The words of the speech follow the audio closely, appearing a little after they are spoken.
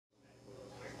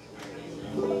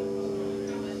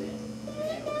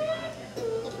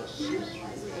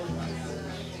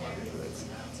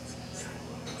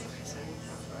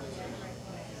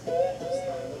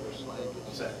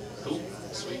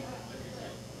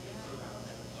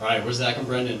All right, we're Zach and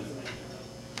Brendan.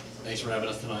 Thanks for having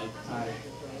us tonight. Hi.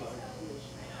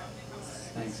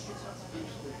 Thanks.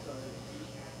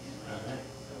 All right.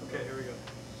 Okay, here we go.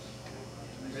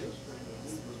 Ready?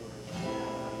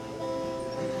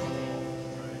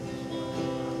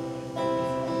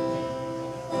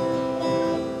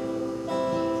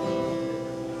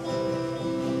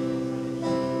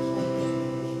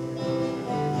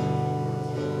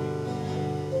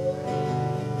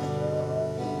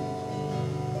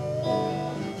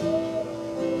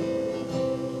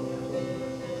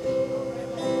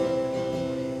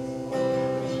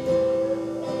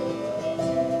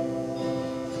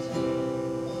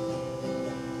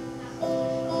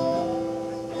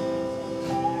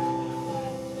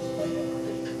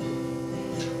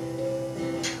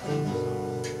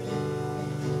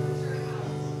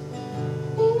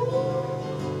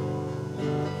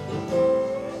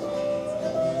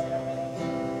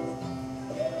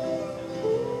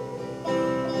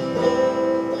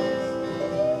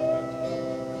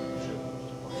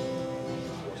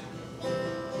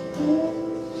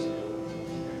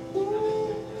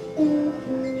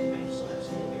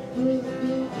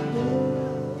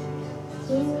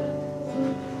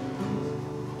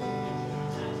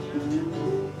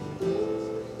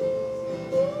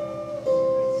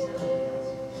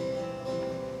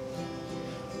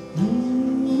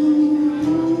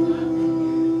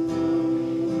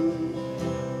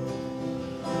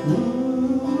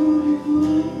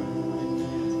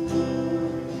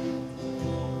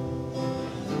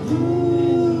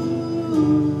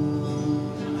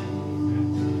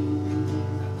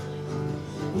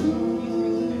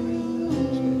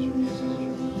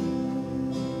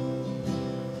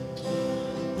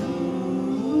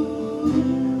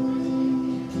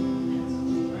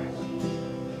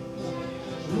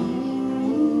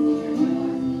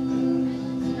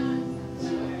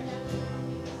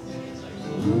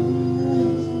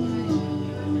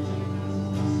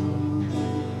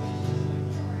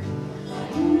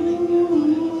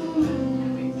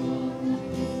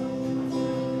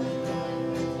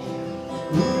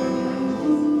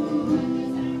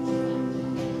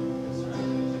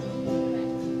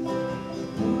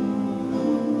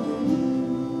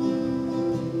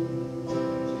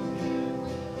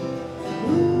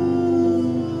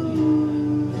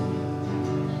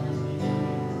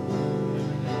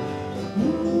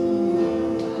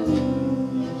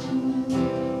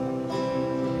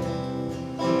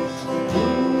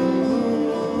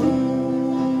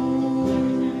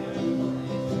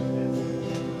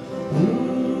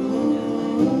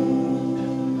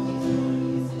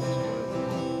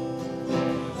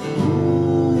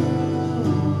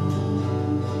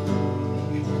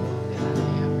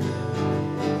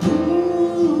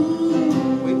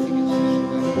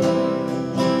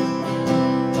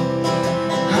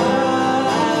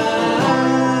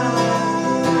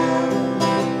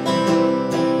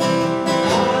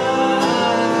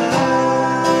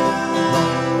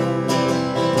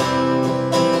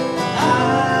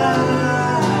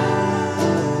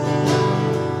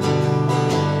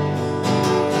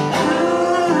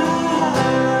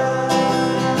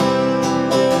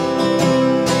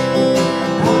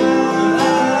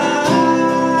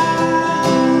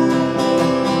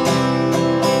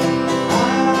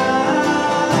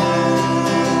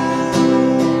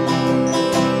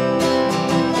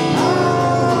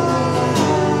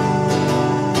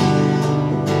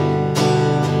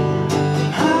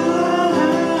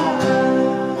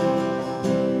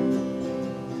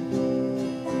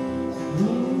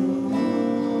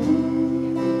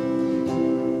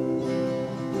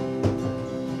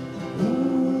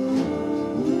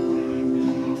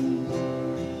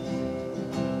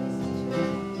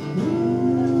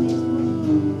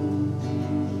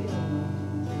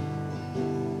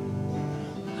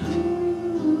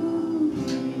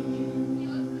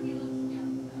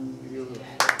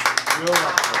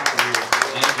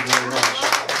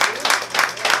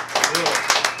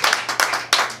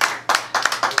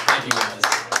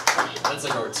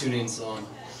 Tune-in song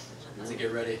to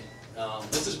get ready.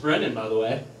 This is Brendan, by the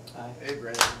way. Hi. Hey,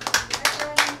 Bren.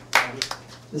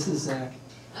 This is Zach.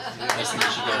 Nice to meet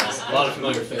you guys. A lot of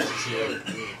familiar faces here.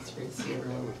 It's great to see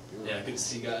everyone. Yeah, good to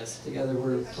see you guys. Together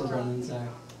we're Bren and Zach.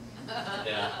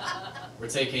 Yeah, we're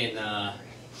taking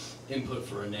input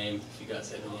for a name. If you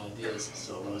guys have any ideas,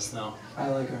 so let us know. I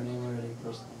like our name already,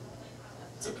 personally.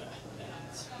 It's okay. Yeah.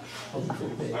 Hoping for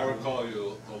a big I would call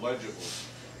you illegible.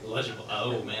 Illegible.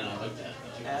 Oh man, I like that.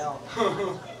 Al.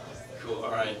 Cool.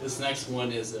 All right. This next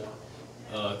one is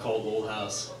called Old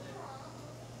House.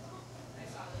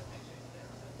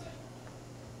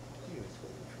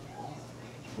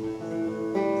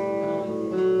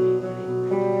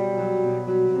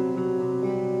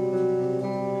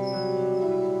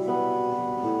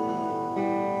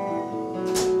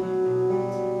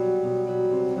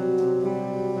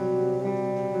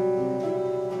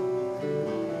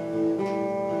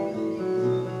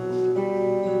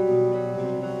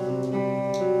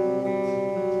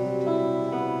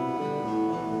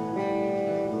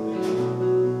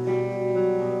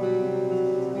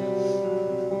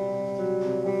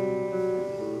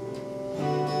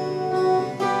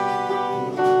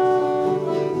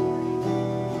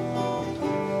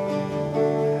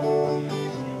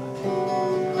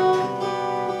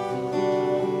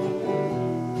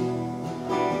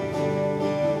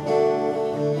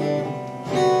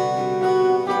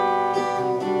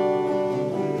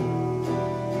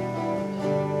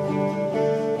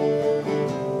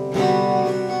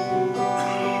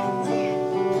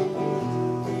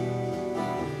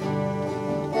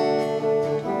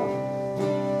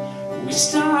 We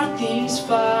start these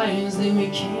fires that we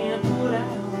can't put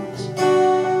out.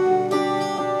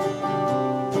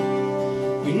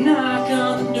 We knock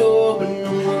on the door, but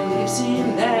no one lives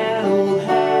in that old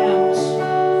house.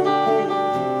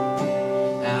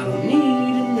 I don't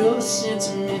need another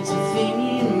sentimental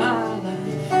thing in my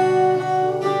life.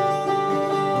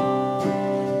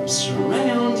 I'm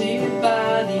surrounded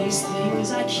by these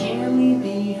things I can't leave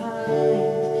behind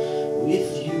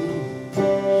with you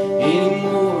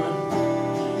anymore.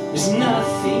 There's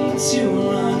nothing to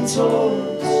run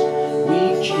towards. We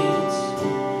can't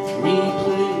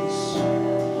replace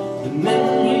the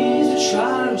memories we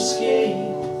try to escape.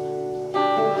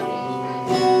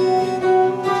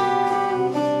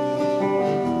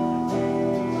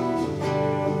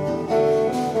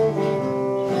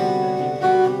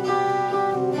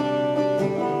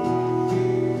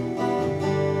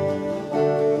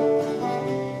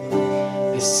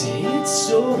 They say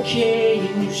it's okay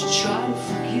and you should try to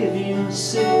forgive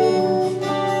yourself,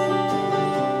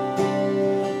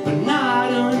 but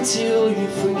not until you're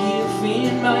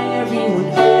forgiven by everyone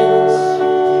else.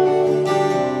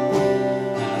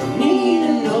 I don't need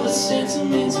another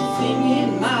sentimental thing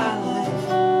in my life.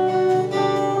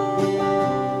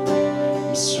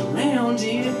 I'm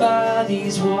surrounded by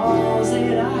these walls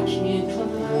that I can't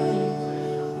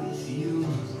climb with you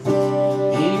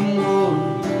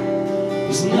anymore.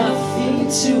 There's nothing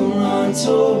to run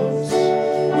towards.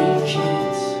 We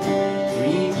can't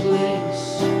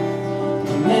replace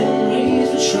the memories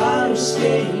we try to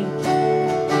escape.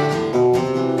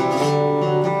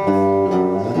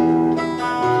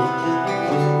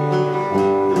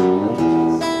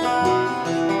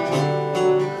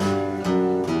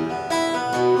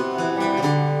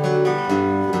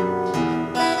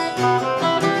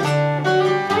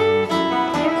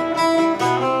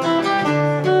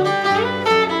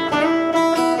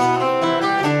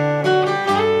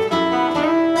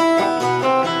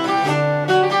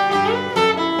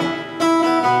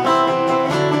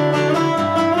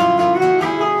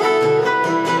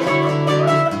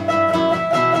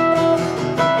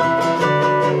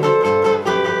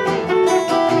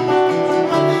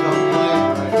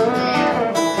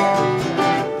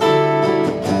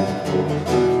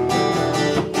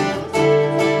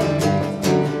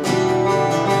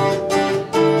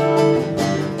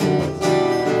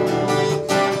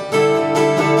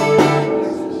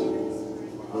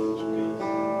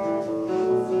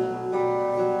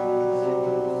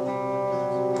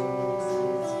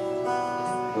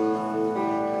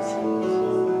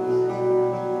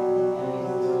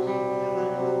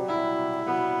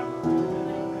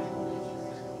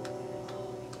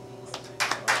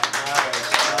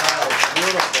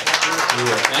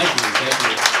 Thank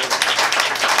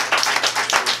you.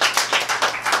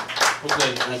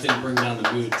 Hopefully that didn't bring down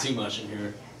the mood too much in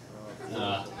here.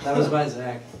 That was by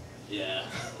Zach. Yeah,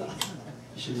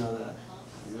 You should know that.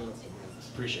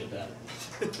 appreciate that.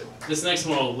 This next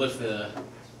one will lift the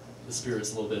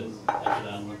spirits a little bit after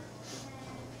that one.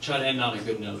 Try to end on a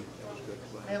good note.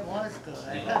 It was good.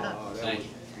 Yeah. Thank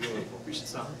you. We should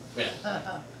stop. Yeah.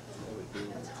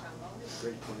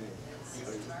 Great playing.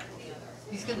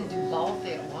 He's gonna do both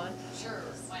at once? Sure,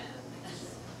 why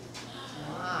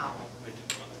not? Wow.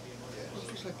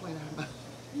 Looks like playing out.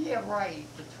 Yeah, right,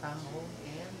 the trombone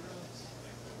and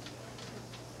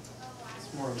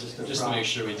It's more of just a Just to prop. make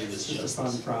sure we do this It's just a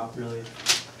justice. fun prop, really.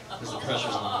 Because the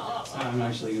pressure's on. I'm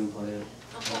actually gonna play it.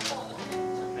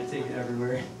 I take it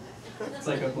everywhere. It's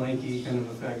like a blankie kind of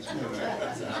effect.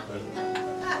 Exactly.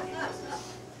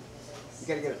 You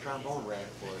gotta get a trombone rack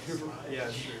for it.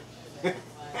 Yeah, sure.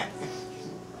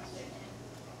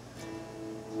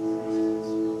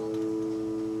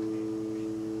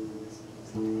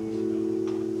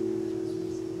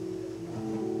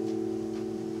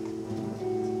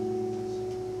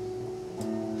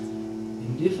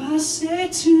 And if I say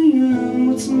to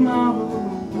you tomorrow,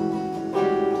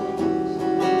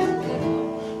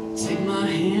 take my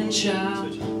hand,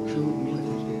 child, come with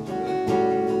me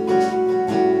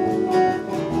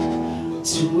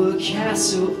to a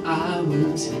castle I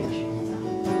will take you.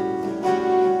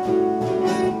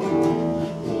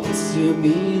 What's to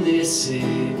be, they say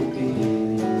will be.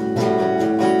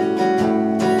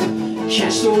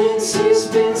 Catch the wind,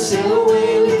 suspense, sail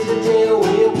away, lift the day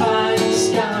away upon the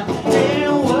sky. Hey,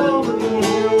 world, but the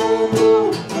wind won't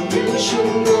blow. I really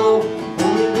should know,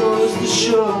 only goes to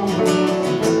show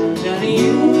that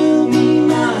you will be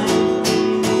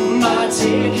mine by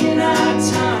taking our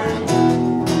time.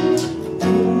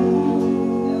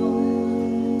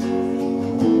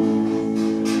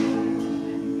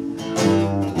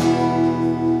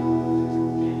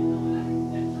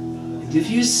 If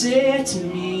you said to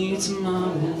me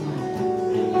tomorrow,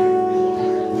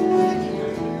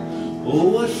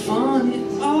 oh, what fun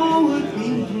it all would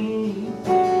be.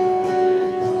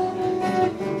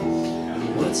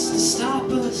 And what's to stop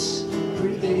us,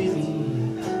 pretty baby?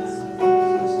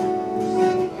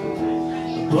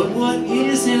 But what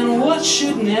is and what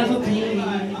should never be.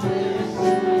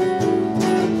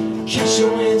 Catch the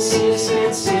wind, see the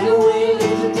sun, sail away,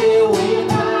 live the day away,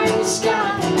 high in the sky.